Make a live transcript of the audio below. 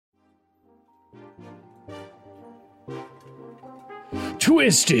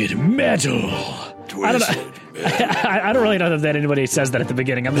Twisted Metal. I don't really know that anybody says that at the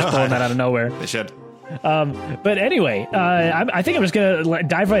beginning. I'm just pulling that out of nowhere. They should. But anyway, I think I'm just going to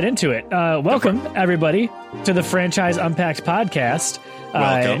dive right into it. Welcome, everybody, to the Franchise Unpacked podcast.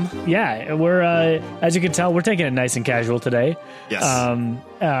 Welcome. We're, as you can tell, we're taking it nice and casual today. Yes.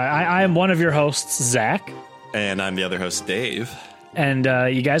 I am one of your hosts, Zach. And I'm the other host, Dave. And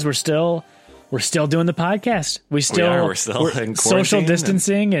you guys, we're still doing the podcast. We're still in social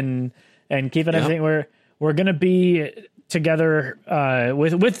distancing and keeping everything. We're going to be together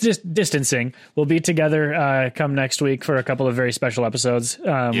with just distancing. We'll be together come next week for a couple of very special episodes,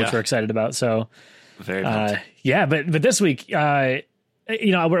 which we're excited about. So very much. But this week, we're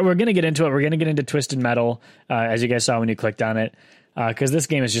going to get into it. We're going to get into Twisted Metal, as you guys saw when you clicked on it, because this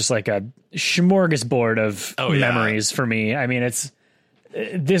game is just like a smorgasbord of memories for me. I mean,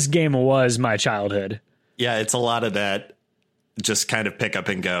 this game was my childhood. Yeah, it's a lot of that. Just kind of pick up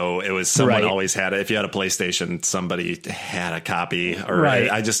and go. It was someone always had it. If you had a PlayStation, somebody had a copy. Or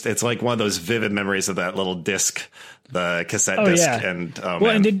it's like one of those vivid memories of that little disc, the cassette disc. Yeah. And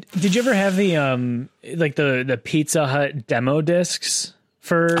and did you ever have the the Pizza Hut demo discs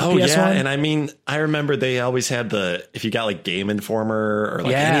for PS1? Yeah, and I mean, I remember they always had if you got like Game Informer or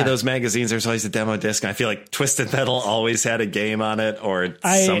any of those magazines, there's always a demo disc. And I feel like Twisted Metal always had a game on it or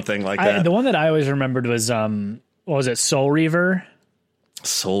something like that. The one that I always remembered was what was it? Soul Reaver.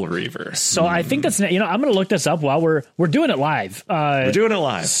 Soul Reaver. So I think that's, I'm going to look this up while we're doing it live. We're doing it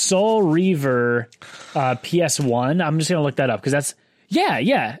live. Soul Reaver, PS1. I'm just going to look that up because that's,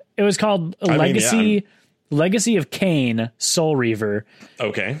 it was called Legacy of Kain, Soul Reaver.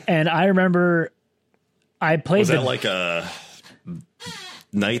 Okay. And I remember I played. Was that like a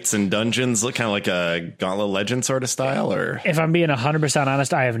Knights and Dungeons, kind of like a Gauntlet Legend sort of style, or? If I'm being 100%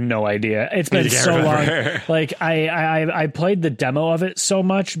 honest, I have no idea. It's been so long. Like I played the demo of it so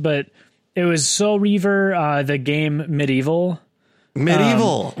much, but it was Soul Reaver, the game Medieval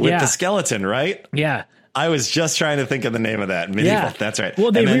with the skeleton, right? Yeah. I was just trying to think of the name of that. Medieval. That's right.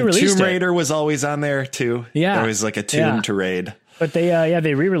 Well, they re-released Tomb Raider was always on there too. Yeah. There was like a tomb to raid. But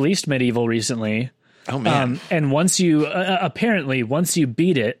they re-released Medieval recently. Oh man! And once you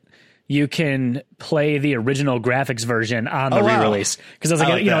beat it, you can play the original graphics version on the re-release because it's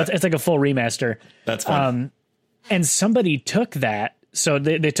like it's like a full remaster. That's fun. And somebody took that, so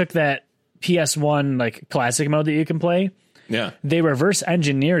they took that PS1 like classic mode that you can play. Yeah. They reverse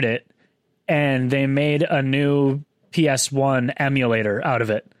engineered it, and they made a new PS1 emulator out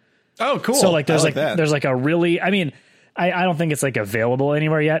of it. Oh, cool! So there's a really, I mean. I don't think it's like available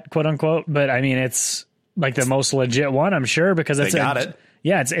anywhere yet, quote unquote, but I mean, it's like the most legit one, I'm sure, because it's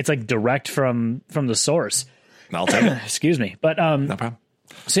it's like direct from the source. I'll take it. Excuse me. But, no problem.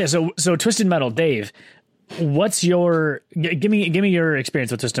 So Twisted Metal, Dave, what's give me your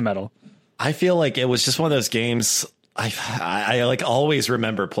experience with Twisted Metal? I feel like it was just one of those games. I like always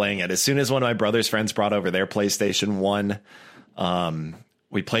remember playing it. As soon as one of my brother's friends brought over their PlayStation 1,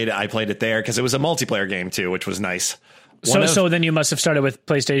 we played it. I played it there because it was a multiplayer game too, which was nice. So then you must have started with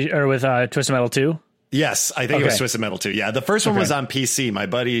PlayStation or with Twisted Metal 2? Yes, I think it was Twisted Metal 2. Yeah, the first one was on PC. My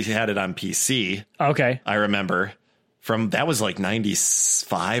buddy had it on PC. Okay. I remember that was like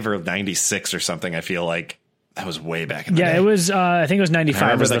 95 or 96 or something. I feel like that was way back in the day. It was, I think it was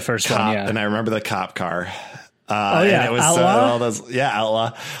 95 was the first one. Yeah. And I remember the cop car. And it was Outlaw? all those,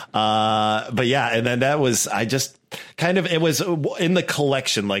 Outlaw. But and then that was, I just kind of, it was in the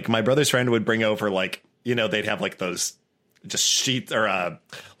collection. Like my brother's friend would bring over they'd have like those just sheet or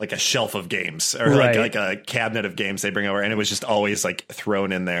like a shelf of games or like a cabinet of games they bring over. And it was just always like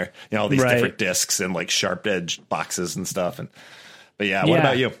thrown in there, all these different discs and like sharp edged boxes and stuff. What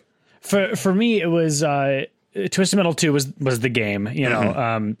about you? For me, it was Twisted Metal 2 was the game,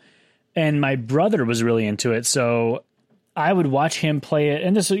 and my brother was really into it. So I would watch him play it.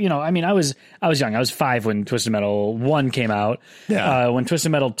 And this, I mean, I was young. I was 5 when Twisted Metal 1 came out. Yeah. When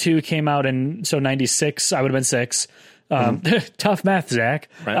Twisted Metal 2 came out in 96, I would have been 6. Tough math, Zach.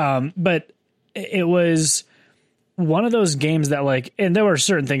 Right. But it was one of those games that and there were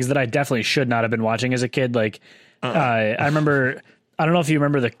certain things that I definitely should not have been watching as a kid. I remember, I don't know if you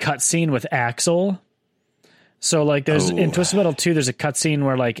remember the cutscene with Axel. So there's in Twisted Metal 2, there's a cutscene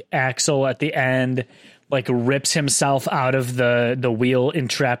where Axel at the end rips himself out of the wheel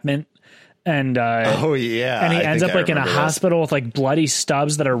entrapment. And and he ends up in a hospital with bloody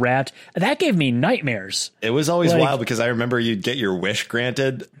stubs that are wrapped. That gave me nightmares. It was always wild because I remember you'd get your wish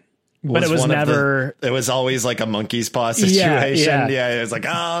granted but it was never. It was always like a monkey's paw situation. Yeah, it was like,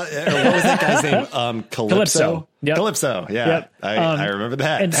 what was that guy's name? Calypso. Yep. Calypso. Yeah, yep. I remember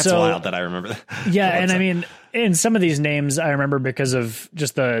that. And that's wild that I remember that. Yeah, and I mean, in some of these names, I remember because of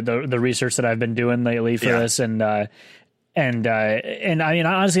just the research that I've been doing lately for this, and I mean,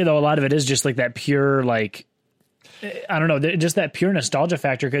 honestly, though, a lot of it is just like that pure, like, I don't know, just that pure nostalgia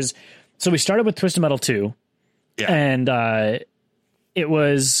factor. Because so we started with Twisted Metal 2, and it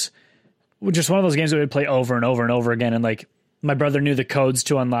was just one of those games that we would play over and over and over again. And like my brother knew the codes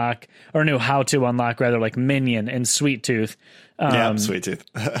to unlock, or knew how to unlock rather, like Minion and Sweet Tooth. Sweet Tooth.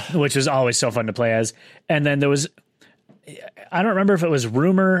 Which was always so fun to play as. And then there was, I don't remember if it was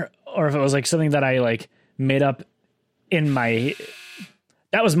rumor or if it was like something that I like made up in my,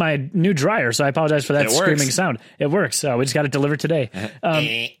 that was my new dryer. So I apologize for that screaming sound. It works. We just got it delivered today.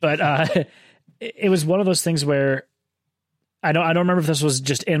 But it was one of those things where I don't remember if this was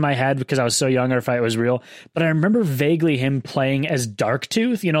just in my head because I was so young or if it was real, but I remember vaguely him playing as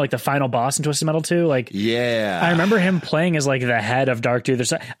Darktooth, you know, like the final boss in Twisted Metal 2. Like, I remember him playing as like the head of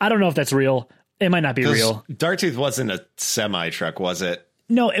Darktooth. I don't know if that's real. It might not be real. Darktooth wasn't a semi truck, was it?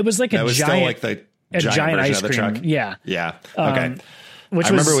 No, it was like a giant, still like the giant ice of the cream. truck. Yeah. Okay. Which I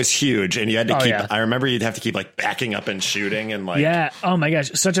remember it was huge, and you had to keep. I remember you'd have to keep like backing up and shooting, and like oh my gosh,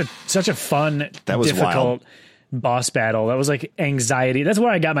 such a fun, that was difficult wild. Boss battle. That was like anxiety. That's where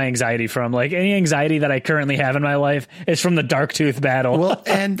I got my anxiety from. Like any anxiety that I currently have in my life is from the Darktooth battle. Well,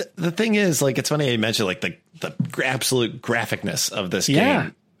 and the thing is, like, it's funny you mentioned like the absolute graphicness of this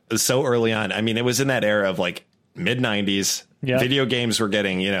game so early on. I mean, it was in that era of like mid 90s. Video games were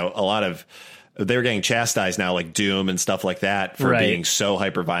getting, you know, they were getting chastised now, like Doom and stuff like that, for being so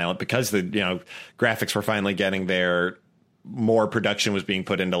hyper violent because the, you know, graphics were finally getting there. More production was being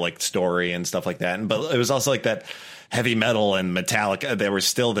put into like story and stuff like that. But it was also like that heavy metal and Metallica. There was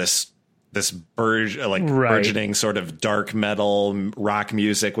still this burgeoning sort of dark metal rock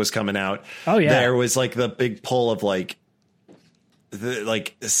music was coming out. Oh yeah. There was like the big pull of like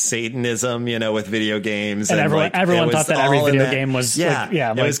Satanism, you know, with video games. And everyone thought that every video game was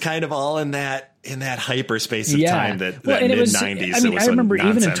it was kind of all in that hyperspace of time that mid 90s. I mean, I remember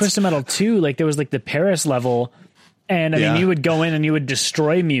even in Twisted Metal 2, like there was like the Paris level. And I mean, you would go in and you would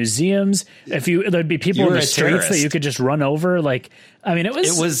destroy museums. There'd be people in the streets that you could just run over. Like, I mean, it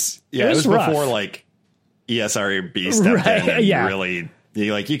was before like ESRB stepped in and really,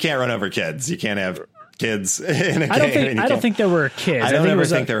 you can't run over kids. You can't have kids in a game. I don't think there were kids. I don't ever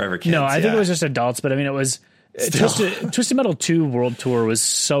think there were ever kids. No, I think it was just adults. But I mean, it was Twisted Metal 2 World Tour was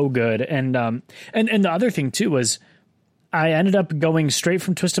so good. And the other thing too was I ended up going straight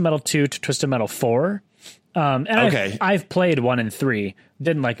from Twisted Metal 2 to Twisted Metal 4. I've played 1 and 3.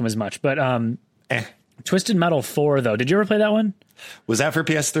 Didn't like them as much, but Twisted Metal 4 though. Did you ever play that one? Was that for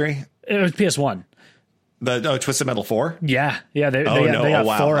PS3? It was PS1. Twisted Metal 4? Yeah. They got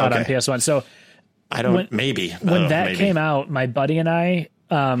 4 out on PS1. So I don't when that came out, my buddy and I,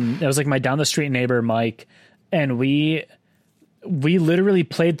 it was like my down the street neighbor Mike, and we literally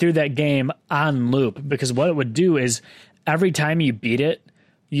played through that game on loop, because what it would do is every time you beat it,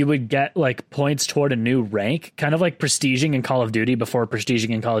 you would get like points toward a new rank, kind of like prestiging in Call of Duty before prestiging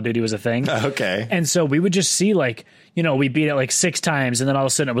in Call of Duty was a thing. Okay. And so we would just see like, you know, we beat it like 6 times, and then all of a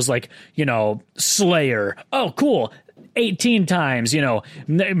sudden it was like, you know, Slayer. Oh, cool. 18 times, you know,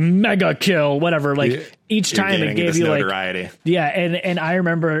 mega kill, whatever. Like each time it gave you notoriety. And I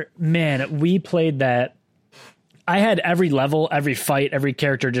remember, man, we played that. I had every level, every fight, every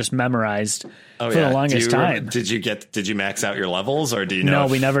character just memorized for the longest time. Did you max out your levels, or do you know? No,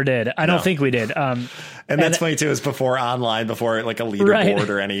 we never did. I don't think we did. And that's funny too, is before like a leaderboard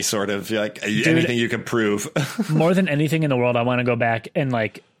or any sort of like anything you can prove. More than anything in the world, I want to go back and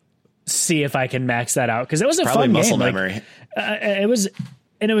like see if I can max that out, because it was a probably fun muscle game. memory.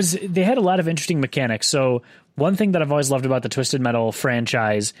 They had a lot of interesting mechanics. So one thing that I've always loved about the Twisted Metal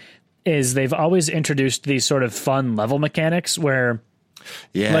franchise is they've always introduced these sort of fun level mechanics where,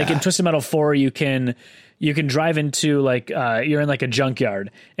 like in Twisted Metal 4, you can drive into like you're in like a junkyard,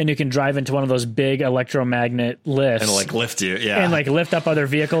 and you can drive into one of those big electromagnet lifts and like lift you, and like lift up other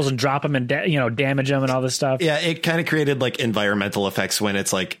vehicles and drop them and damage them and all this stuff. Yeah, it kind of created like environmental effects when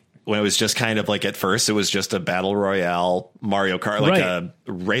it was just kind of like, at first it was just a battle royale Mario Kart, like a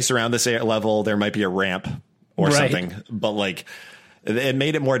race around this level. There might be a ramp or something, but like it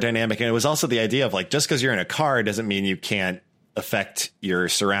made it more dynamic. And it was also the idea of like, just because you're in a car doesn't mean you can't affect your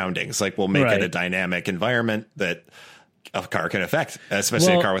surroundings. Like, we'll make it a dynamic environment that a car can affect,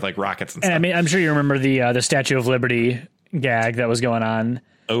 especially a car with like rockets and stuff. I mean, I'm sure you remember the Statue of Liberty gag that was going on.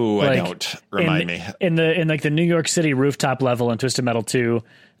 Oh, like, I don't. Remind me. In like the New York City rooftop level in Twisted Metal 2.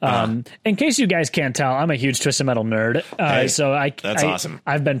 In case you guys can't tell, I'm a huge Twisted Metal nerd. Hey, so that's awesome.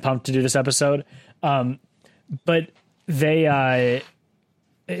 I've been pumped to do this episode. But they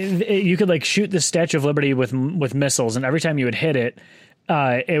you could like shoot the Statue of Liberty with missiles, and every time you would hit it,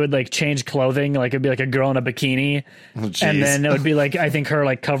 it would like change clothing. Like it'd be like a girl in a bikini, and then it would be like, I think her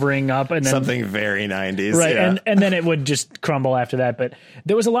like covering up, and then something very 90s. right. Yeah. And then it would just crumble after that. But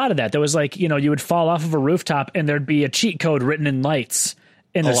there was a lot of that. There was like, you would fall off of a rooftop and there'd be a cheat code written in lights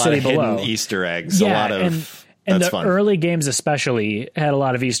in the city below. Hidden Easter eggs. Yeah, A lot of and that's the fun. early games especially had a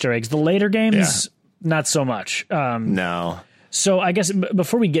lot of Easter eggs. The later games, not so much. No. So I guess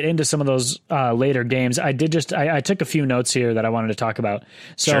before we get into some of those later games, I took a few notes here that I wanted to talk about.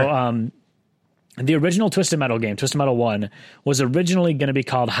 So Sure. The original Twisted Metal game, Twisted Metal 1, was originally going to be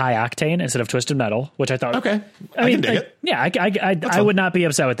called High Octane instead of Twisted Metal, which I thought... Okay. I mean, can dig it. Yeah, I would not be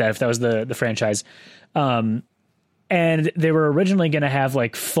upset with that if that was the franchise. And they were originally going to have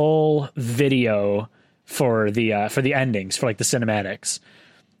like full video for the endings, for like the cinematics.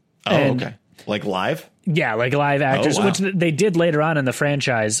 Oh, okay. Like live? Yeah, like live actors, wow. which they did later on in the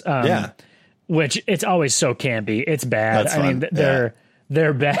franchise. Which it's always so campy. It's bad. That's I mean, fun.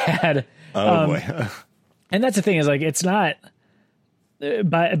 they're bad. Oh boy. And that's the thing is like, it's not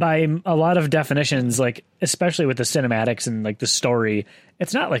by a lot of definitions, like especially with the cinematics and like the story,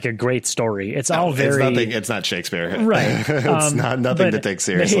 it's not like a great story. It's all very, it's not Shakespeare. Right. It's nothing to take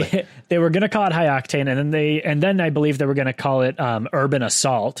seriously. They were going to call it High Octane, and then I believe they were going to call it Urban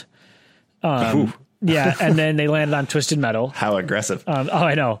Assault. Yeah, and then they landed on Twisted Metal. How aggressive.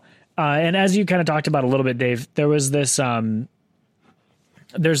 I know. And as you kind of talked about a little bit, Dave, there was this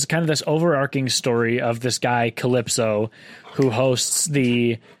there's kind of this overarching story of this guy Calypso who hosts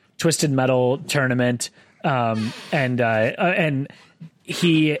the Twisted Metal tournament, and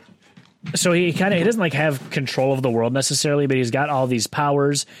he doesn't like have control of the world necessarily, but he's got all these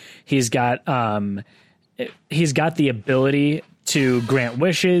powers. He's got the ability to grant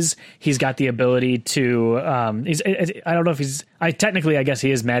wishes. He's got the ability to I don't know if he's technically I guess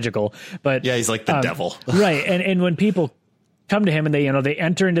he is magical, but yeah, he's like the devil. Right. And when people come to him and they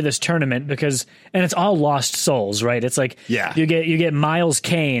enter into this tournament and it's all lost souls, right? It's like, yeah, you get Miles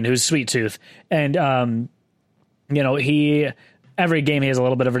Kane, who's Sweet Tooth, and every game he has a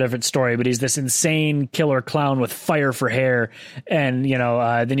little bit of a different story, but he's this insane killer clown with fire for hair. And,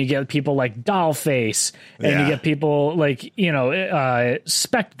 then you get people like Dollface, and you get people like,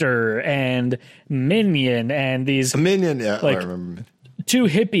 Spectre and Minion, and these Minion. Yeah. like, I remember. two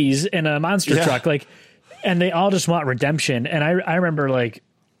hippies in a monster truck, like, and they all just want redemption. And I remember like,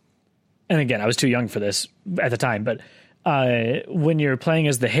 and again, I was too young for this at the time, but when you're playing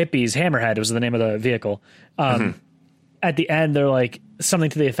as the hippies, Hammerhead was the name of the vehicle. At the end, they're like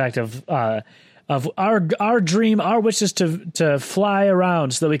something to the effect of our dream, our wish is to fly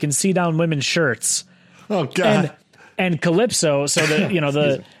around so that we can see down women's shirts. Oh God. And Calypso, so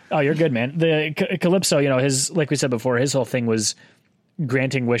oh, you're good, man. The Calypso, his, like we said before, his whole thing was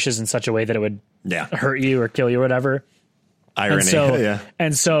granting wishes in such a way that it would hurt you or kill you or whatever. Irony.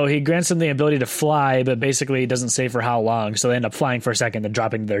 And so he grants them the ability to fly, but basically he doesn't say for how long. So they end up flying for a second, then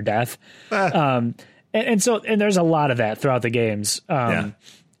dropping to their death. And there's a lot of that throughout the games. And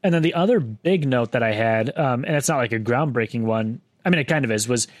then the other big note that I had, and it's not like a groundbreaking one, I mean, it kind of is,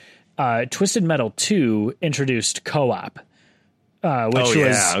 was Twisted Metal 2 introduced co-op.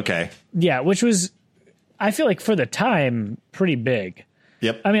 Which was, I feel like for the time, pretty big.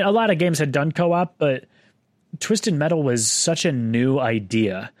 Yep. I mean, a lot of games had done co-op, but Twisted Metal was such a new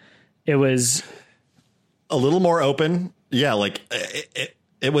idea. It was a little more open. Yeah, like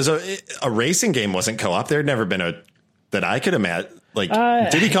it was a racing game wasn't co-op. There had never been that I could imagine. Like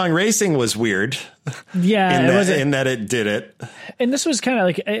Diddy Kong Racing was weird. Yeah, in that it did it. And this was kind of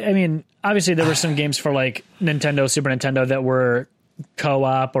like, I mean, obviously there were some games for like Nintendo, Super Nintendo that were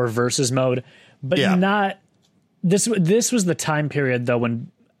co-op or versus mode, but not this. This was the time period though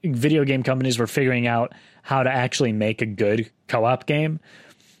when video game companies were figuring out how to actually make a good co-op game.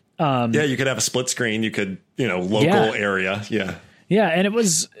 You could have a split screen. You could, local area. Yeah. Yeah. And it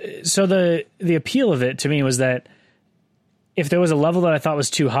was, so the appeal of it to me was that if there was a level that I thought was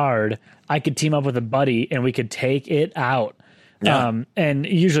too hard, I could team up with a buddy and we could take it out. Yeah. And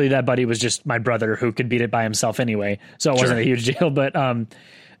usually that buddy was just my brother who could beat it by himself anyway. So it wasn't a huge deal. But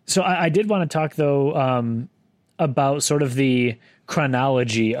so I did want to talk though about sort of the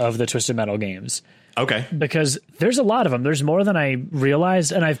chronology of the Twisted Metal games. Okay. Because there's a lot of them. There's more than I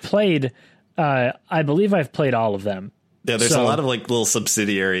realized. And I've played, I believe I've played all of them. Yeah, there's a lot of like little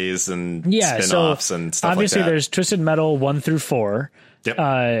subsidiaries and spin-offs and stuff obviously like that. There's Twisted Metal 1 through 4.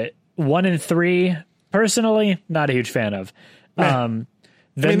 Yep. 1 and 3, personally, not a huge fan of. Then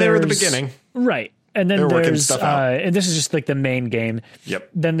they were the beginning. Right. And then there's, and this is just like the main game. Yep.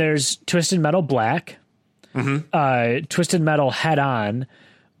 Then there's Twisted Metal Black, Twisted Metal Head On,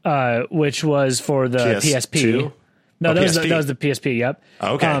 which was for the PSP. No, that was the PSP. Yep.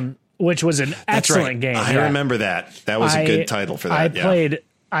 Okay. Which was an excellent game. I remember that. That was a good title for that.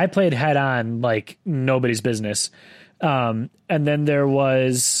 I played Head On like nobody's business. And then there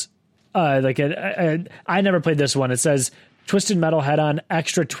was I never played this one. It says Twisted Metal Head On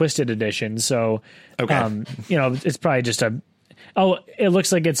Extra Twisted Edition. So, it's probably just it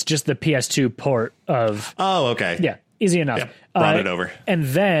looks like it's just the PS2 port of. Oh, okay. Yeah, easy enough. Yeah, brought it over. And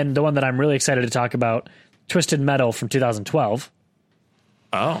then the one that I'm really excited to talk about, Twisted Metal from 2012.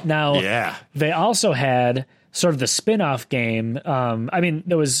 Oh, now, yeah. They also had sort of the spin-off game.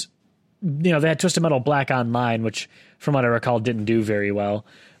 There was, they had Twisted Metal Black Online, which from what I recall didn't do very well.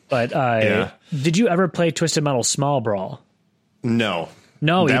 But did you ever play Twisted Metal Small Brawl? No,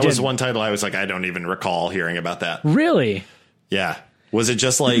 that was one title I was like, I don't even recall hearing about that. Really? Yeah. Was it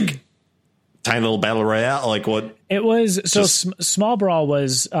just like Tiny Little Battle Royale? Like what? It was. So Small Brawl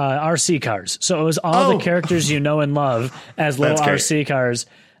was RC cars. So it was all the characters you know and love as little RC cars,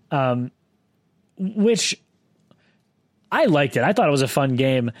 which I liked it. I thought it was a fun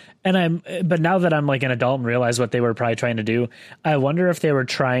game. But now that I'm like an adult and realize what they were probably trying to do, I wonder if they were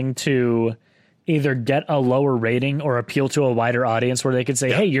trying to either get a lower rating or appeal to a wider audience where they could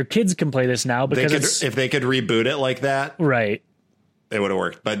say, hey, your kids can play this now because if they could reboot it like that. Right. It would have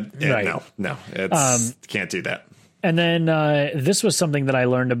worked, but no, it's can't do that. And then this was something that I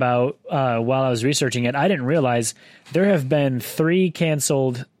learned about while I was researching it. I didn't realize there have been 3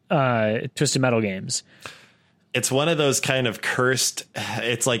 canceled Twisted Metal games. It's one of those kind of cursed.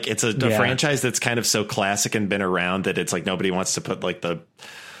 It's like it's a franchise that's kind of so classic and been around that it's like nobody wants to put like the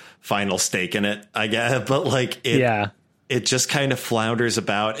final stake in it, I guess. But like it just kind of flounders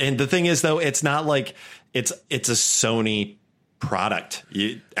about. And the thing is, though, it's not like it's a Sony product.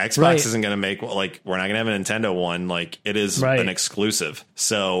 Xbox isn't going to make we're not going to have a Nintendo one. Like it is an exclusive.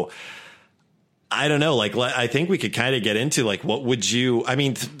 So I don't know. Like I think we could kind of get into like what would you? I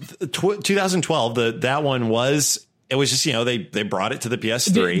mean, 2012. That one was. It was just they brought it to the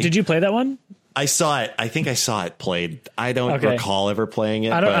PS3. Did you play that one? I saw it. I think I saw it played. I don't recall ever playing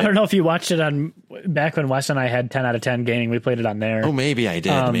it. I don't know if you watched it on back when Wes and I had 10 out of 10 gaming. We played it on there. Oh, maybe I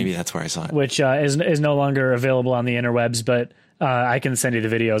did. Maybe that's where I saw it. Which is no longer available on the interwebs, but I can send you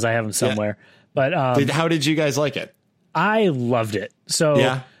the videos. I have them somewhere. Yeah. But how did you guys like it? I loved it.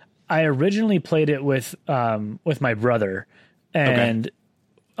 So I originally played it with my brother, and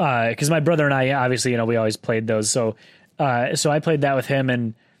because my brother and I obviously we always played those. So I played that with him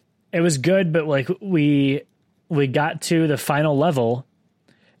and. It was good, but like we got to the final level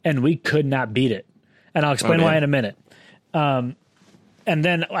and we could not beat it. And I'll explain why in a minute. And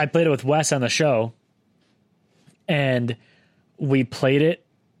then I played it with Wes on the show and we played it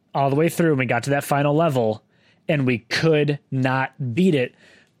all the way through and we got to that final level and we could not beat it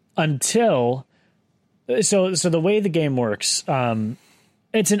until so the way the game works,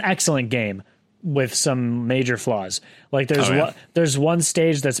 it's an excellent game. With some major flaws. Like there's one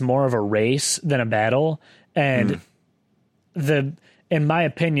stage that's more of a race than a battle. And in my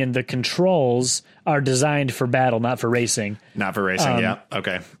opinion, the controls are designed for battle, not for racing. Not for racing. Yeah.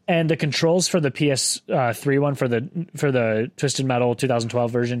 Okay. And the controls for the PS3 one for the Twisted Metal 2012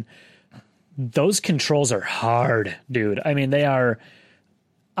 version, those controls are hard, dude. I mean, they are,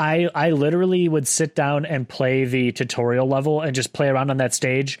 I literally would sit down and play the tutorial level and just play around on that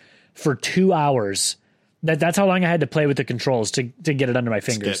stage for 2 hours. That's how long I had to play with the controls to get it under my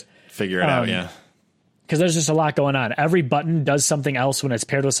fingers. Figure it out, yeah. Because there's just a lot going on. Every button does something else when it's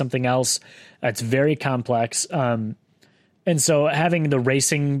paired with something else. It's very complex. And so having the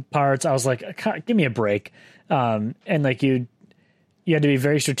racing parts, I was like, give me a break. And like you had to be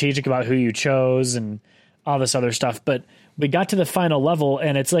very strategic about who you chose and all this other stuff. But we got to the final level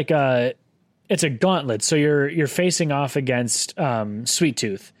and it's like it's a gauntlet. So you're facing off against Sweet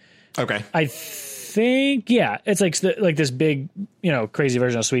Tooth. Okay. I think, it's like this big, crazy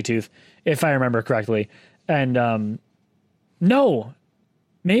version of Sweet Tooth, if I remember correctly. And no,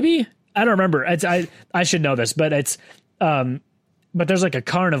 maybe I don't remember. I should know this, but it's but there's like a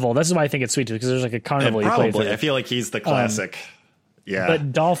carnival. This is why I think it's Sweet Tooth because there's like a carnival. Probably, I feel like he's the classic. Yeah,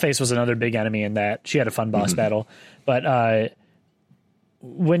 but Dollface was another big enemy in that. She had a fun boss battle, but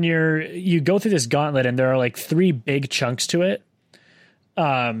when you go through this gauntlet and there are like 3 big chunks to it.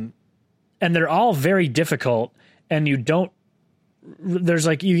 And they're all very difficult and there's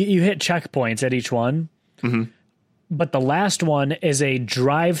like, you hit checkpoints at each one, but the last one is a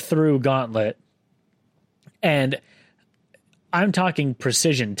drive-through gauntlet, and I'm talking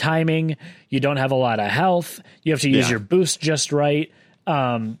precision timing. You don't have a lot of health. You have to use your boost just right.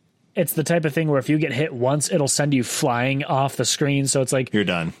 It's the type of thing where if you get hit once, it'll send you flying off the screen. So it's like you're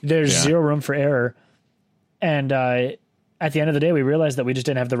done. There's zero room for error. And at the end of the day, we realized that we just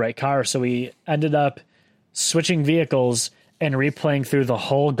didn't have the right car. So we ended up switching vehicles and replaying through the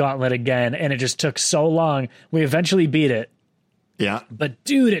whole gauntlet again. And it just took so long. We eventually beat it. Yeah. But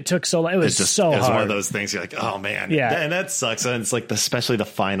dude, it took so long. It was so hard. It's one of those things you're like, oh man. Yeah. And that sucks. And it's like, especially the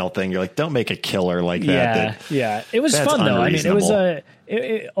final thing. You're like, don't make a killer like that. Yeah. It was fun though. I mean, it was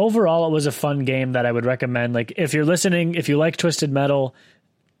overall, it was a fun game that I would recommend. Like if you're listening, if you like Twisted Metal,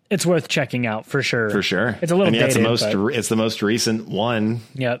 it's worth checking out for sure. For sure. It's a little dated. It's the most recent one.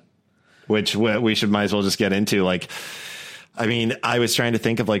 Yep. Which we might as well just get into. Like, I mean, I was trying to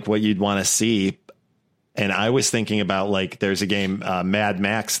think of like what you'd want to see. And I was thinking about like, there's a game, Mad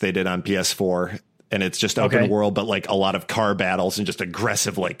Max they did on PS4, and it's just open world, but like a lot of car battles and just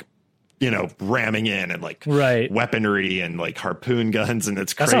aggressive, like, you know, ramming in and like weaponry and like harpoon guns. And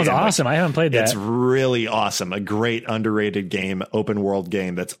it's crazy. That sounds awesome. I haven't played that. It's really awesome. A great underrated game, open world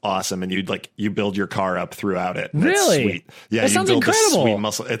game. That's awesome. And you build your car up throughout it. Really? That's sweet. Yeah. That sounds incredible. Sweet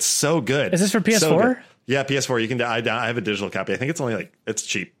muscle. It's so good. Is this for PS4? So yeah, PS4. You can. I have a digital copy. I think it's only like it's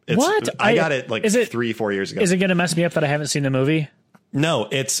cheap. What? I got it like 3-4 years ago. Is it going to mess me up that I haven't seen the movie? No,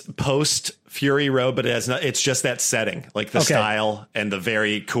 it's post Fury Road, but it has not. It's just that setting, like the style and the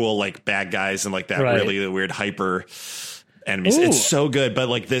very cool like bad guys and like that really weird hyper enemies. Ooh. It's so good, but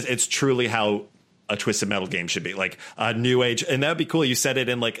like this, it's truly how a Twisted Metal game should be, like a new age. And that'd be cool. You said it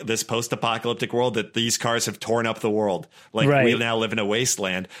in like this post-apocalyptic world that these cars have torn up the world. Like we now live in a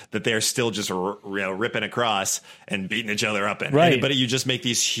wasteland that they're still just ripping across and beating each other up in. Right. But you just make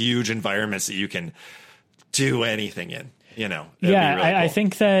these huge environments that you can do anything in, you know? Yeah. Really cool. I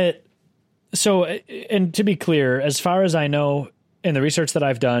think that, so, and to be clear, as far as I know, in the research that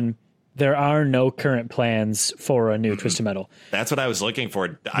I've done, there are no current plans for a new Twisted Metal. That's what I was looking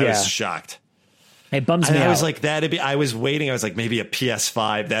for. I was shocked. It bums me out. I was like, I was waiting. I was like, maybe a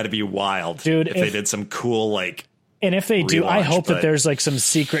PS5. That'd be wild. Dude, if they did some cool, like. And if they do, I hope that there's like some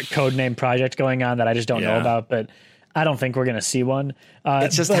secret codename project going on that I just don't know about, but I don't think we're going to see one.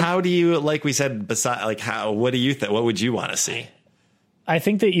 It's just, how do you, like we said, what do you think? What would you want to see? I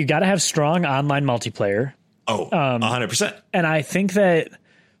think that you got to have strong online multiplayer. Oh, 100%. And I think that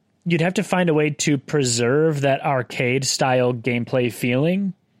you'd have to find a way to preserve that arcade style gameplay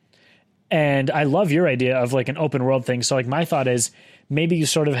feeling. And I love your idea of like an open world thing. So like my thought is maybe you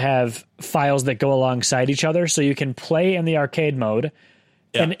sort of have files that go alongside each other so you can play in the arcade mode.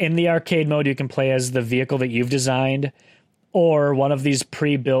 Yeah. And in the arcade mode, you can play as the vehicle that you've designed or one of these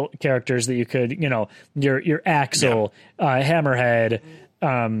pre-built characters that you could, you know, your Axel, Hammerhead,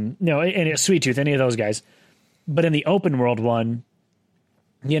 any Sweet Tooth, any of those guys. But in the open world one,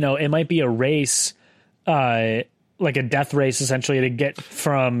 you know, it might be a race, like a death race essentially to get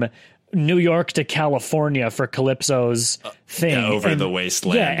from New York to California for Calypso's thing over the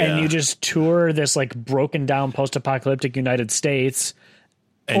wasteland. And you just tour this like broken down post-apocalyptic United States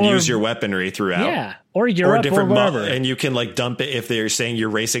and use your weaponry throughout. Or Europe or wherever. And you can like dump it if they're saying you're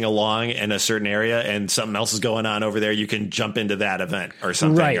racing along in a certain area and something else is going on over there. You can jump into that event or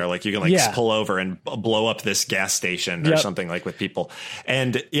something, or like you can like pull over and blow up this gas station or something like with people.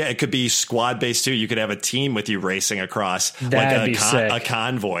 And it could be squad based too. You could have a team with you racing across a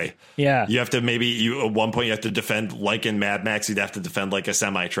convoy. Yeah, you have to at one point you have to defend, like in Mad Max, you'd have to defend like a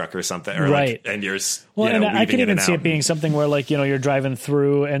semi truck or something, or like, and you're and I could even see it being something where like, you know, you're driving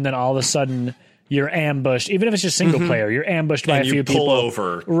through and then all of a sudden you're ambushed, even if it's just single player, you're ambushed by a few people. Pull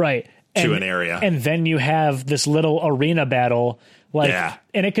over to an area. And then you have this little arena battle.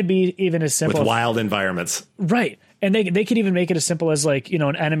 And it could be even as simple. With wild environments. Right. And they could even make it as simple as like, you know,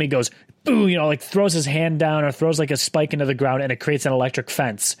 an enemy goes, boom, you know, like throws his hand down or throws like a spike into the ground and it creates an electric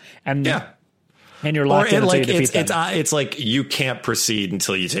fence. And and you're locked in until you defeat them. It's like you can't proceed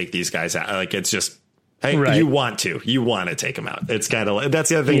until you take these guys out. Like it's just... Hey, you want to take them out. It's kind of, that's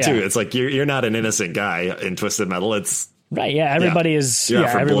the other thing too. It's like, you're not an innocent guy in Twisted Metal. It's everybody is,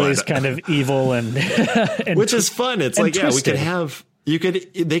 everybody's kind of evil and which is fun. It's like, twisted. We could have,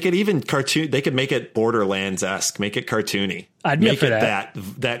 they could even they could make it Borderlands-esque, make it cartoony. I'd be up for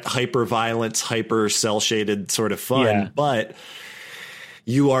that hyper violence, hyper cell shaded sort of fun, but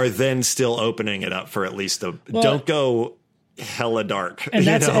you are then still opening it up for at least don't go hella dark, and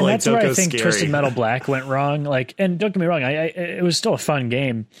that's where I think scary. Twisted Metal Black went wrong. Like, and don't get me wrong, it was still a fun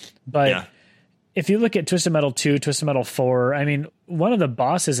game, but if you look at Twisted Metal 2, Twisted Metal 4, I mean, one of the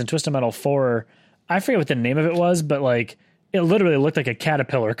bosses in Twisted Metal 4, I forget what the name of it was, but like it literally looked like a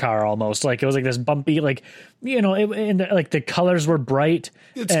Caterpillar car almost. Like it was like this bumpy, like, you know, like the colors were bright.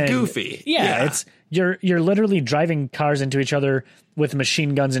 It's goofy. Yeah, it's you're literally driving cars into each other with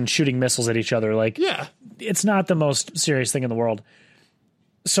machine guns and shooting missiles at each other. Like, yeah, it's not the most serious thing in the world.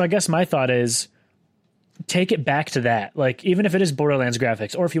 So I guess my thought is take it back to that. Like, even if it is Borderlands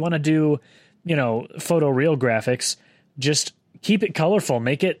graphics, or if you want to do, you know, photoreal graphics, just keep it colorful,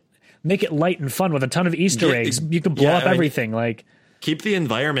 make it light and fun with a ton of Easter eggs. You can blow up everything. Like, keep the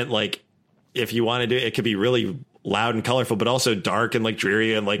environment, like, if you want to do it, could be really loud and colorful, but also dark and like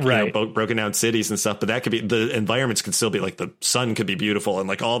dreary and like, you know, broken down cities and stuff. But that could be, the environments can still be like, the sun could be beautiful and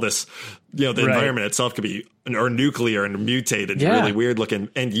like all this, you know, the environment itself could be or nuclear and mutated, really weird looking.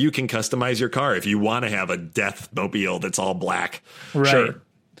 And you can customize your car if you want to have a death mobile that's all black. Sure.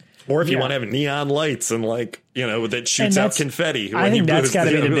 Or if you want to have neon lights and like, you know, that shoots out confetti. I think that's got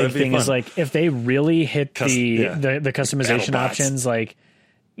to be the big thing is like, if they really hit the customization options, like,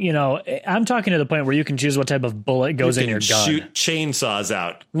 you know, I'm talking to the point where you can choose what type of bullet goes in your gun. Shoot chainsaws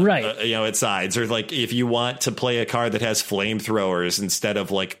out, you know, at sides, or like if you want to play a car that has flamethrowers instead of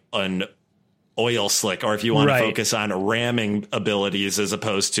like an oil slick, or if you want to focus on ramming abilities as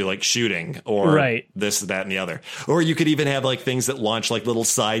opposed to like shooting or this, that, and the other. Or you could even have like things that launch like little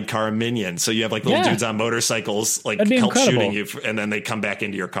sidecar minions. So you have like little dudes on motorcycles, like help shooting you, and then they come back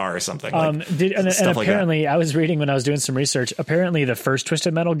into your car or something. And apparently, I was reading when I was doing some research, apparently the first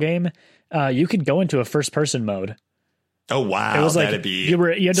Twisted Metal game, you could go into a first person mode. Oh, wow. It was like, that'd be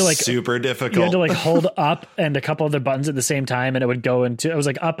you had to like super difficult. You had to like hold up and a couple other buttons at the same time, and it would go into, it was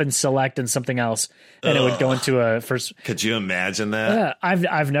like up and select and something else, and it would go into a first. Could you imagine that? Yeah,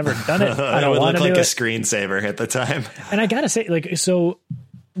 I've never done it. I don't want to do it. It would look like a it. screensaver at the time. And I gotta say, like, so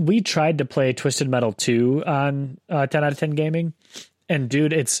we tried to play Twisted Metal 2 on 10 out of 10 gaming, and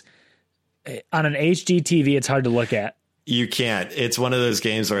dude, it's on an HD TV. It's hard to look at. You can't. It's one of those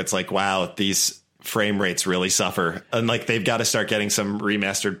games where it's like, wow, these frame rates really suffer, and like they've got to start getting some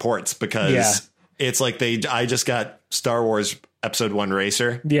remastered ports, because it's like I just got Star Wars Episode 1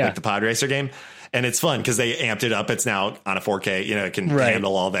 Racer, like the pod racer game, and it's fun because they amped it up. It's now on a 4K, you know, it can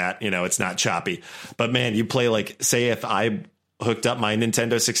handle all that, you know, it's not choppy. But man, you play, like, say if I hooked up my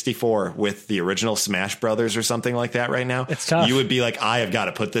Nintendo 64 with the original Smash Brothers or something like that right now, it's tough. You would be like, I have got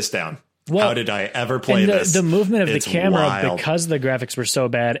to put this down. Well, how did I ever play this? The movement of it's the camera, wild. because the graphics were so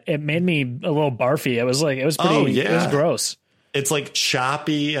bad, it made me a little barfy. It was like, it was pretty, it was gross. It's like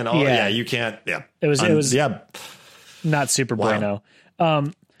choppy and all. Yeah, you can't. Yeah, it was not super bueno.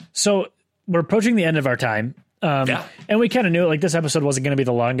 So we're approaching the end of our time. And we kind of knew it. Like, this episode wasn't going to be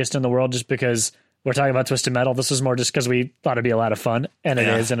the longest in the world just because we're talking about Twisted Metal. This was more just because we thought it'd be a lot of fun, and it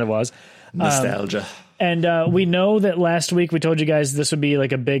is, and it was. Nostalgia. And we know that last week we told you guys this would be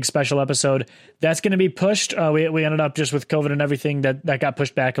like a big special episode. That's going to be pushed. We ended up, just with COVID and everything, that got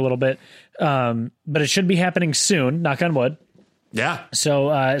pushed back a little bit. But it should be happening soon, knock on wood. Yeah.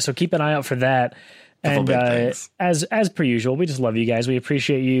 So keep an eye out for that. And as per usual, we just love you guys. We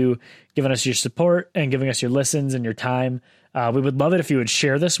appreciate you giving us your support and giving us your listens and your time. We would love it if you would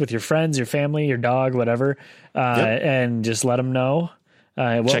share this with your friends, your family, your dog, whatever, and just let them know.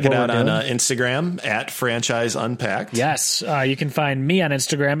 Check it out on Instagram at Franchise Unpacked. Yes. You can find me on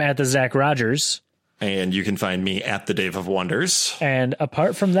Instagram at the Zach Rogers. And you can find me at the Dave of Wonders. And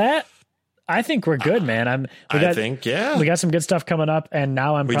apart from that, I think we're good, man. We got some good stuff coming up, and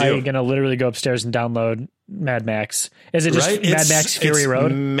now I'm probably going to literally go upstairs and download Mad Max. Is it just Mad Max Fury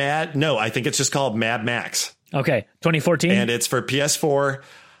Road? No, I think it's just called Mad Max. Okay, 2014? And it's for PS4.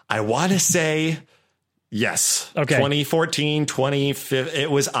 I want to say... Yes. Okay. 2014,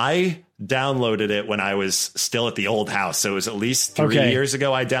 2015. I downloaded it when I was still at the old house. So it was at least 3 years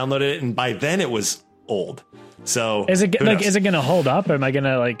ago I downloaded it. And by then it was old. So is it going to hold up? Or am I going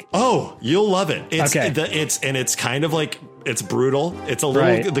to like, oh, you'll love it. It's kind of like, it's brutal. It's a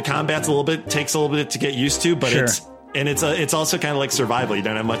little, the combat's takes a little bit to get used to, but it's also kind of like survival. You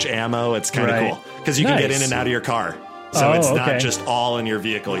don't have much ammo. It's kind of cool because you can get in and out of your car. So it's not just all in your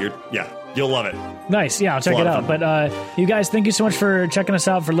vehicle. You'll love it. Nice. Yeah, I'll check it out. But you guys, thank you so much for checking us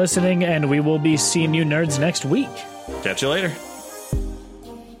out, for listening, and we will be seeing you nerds next week. Catch you later.